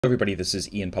Hello everybody, this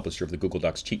is Ian, publisher of the Google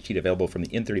Docs cheat sheet, available from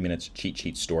the In 30 Minutes cheat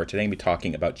sheet store. Today I'm going to be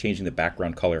talking about changing the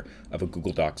background color of a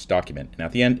Google Docs document. And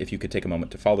at the end, if you could take a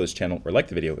moment to follow this channel or like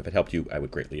the video, if it helped you, I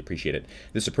would greatly appreciate it.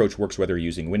 This approach works whether you're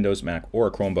using Windows, Mac, or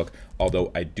a Chromebook,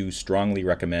 although I do strongly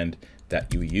recommend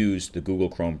that you use the Google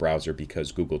Chrome browser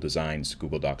because Google designs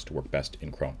Google Docs to work best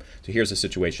in Chrome. So here's the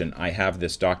situation. I have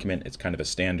this document. It's kind of a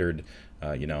standard,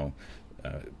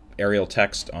 Arial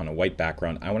text on a white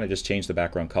background. I want to just change the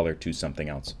background color to something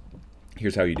else.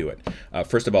 Here's how you do it.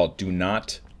 First of all, do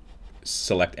not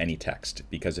select any text,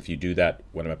 because if you do that,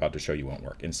 what I'm about to show you won't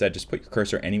work. Instead, just put your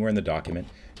cursor anywhere in the document,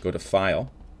 go to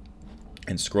File,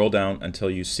 and scroll down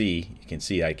until you can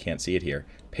see, I can't see it here,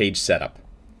 Page Setup.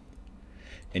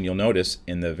 And you'll notice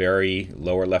in the very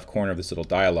lower left corner of this little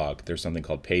dialog, there's something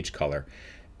called Page Color.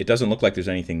 It doesn't look like there's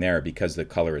anything there because the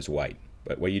color is white.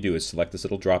 But what you do is select this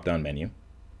little drop-down menu,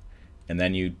 and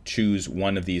then you choose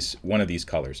one of these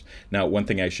colors. Now, one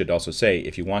thing I should also say,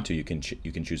 if you want to, you can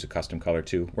choose a custom color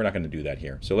too. We're not going to do that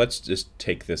here. So let's just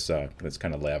take this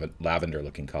kind of lavender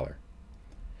looking color.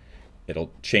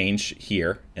 It'll change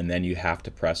here, and then you have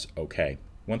to press OK.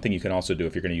 One thing you can also do,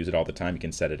 if you're going to use it all the time, you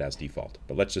can set it as default.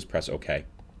 But let's just press OK.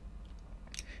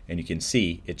 And you can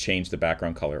see it changed the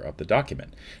background color of the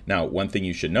document. Now, one thing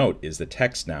you should note is the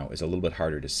text now is a little bit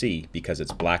harder to see because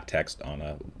it's black text on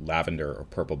a lavender or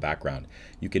purple background.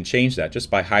 You can change that just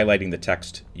by highlighting the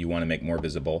text you want to make more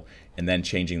visible and then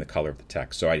changing the color of the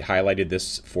text. So I highlighted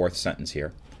this fourth sentence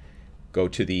here. Go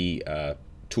to the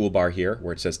toolbar here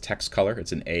where it says text color.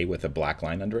 It's an A with a black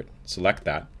line under it. Select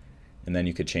that, and then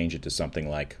you could change it to something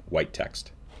like white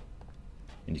text.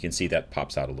 And you can see that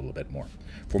pops out a little bit more.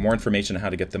 For more information on how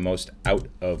to get the most out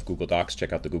of Google Docs,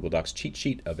 check out the Google Docs cheat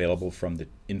sheet, available from the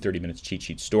In 30 Minutes cheat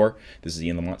sheet store. This is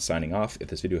Ian Lamont signing off. If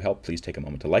this video helped, please take a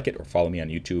moment to like it or follow me on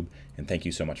YouTube. And thank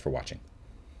you so much for watching.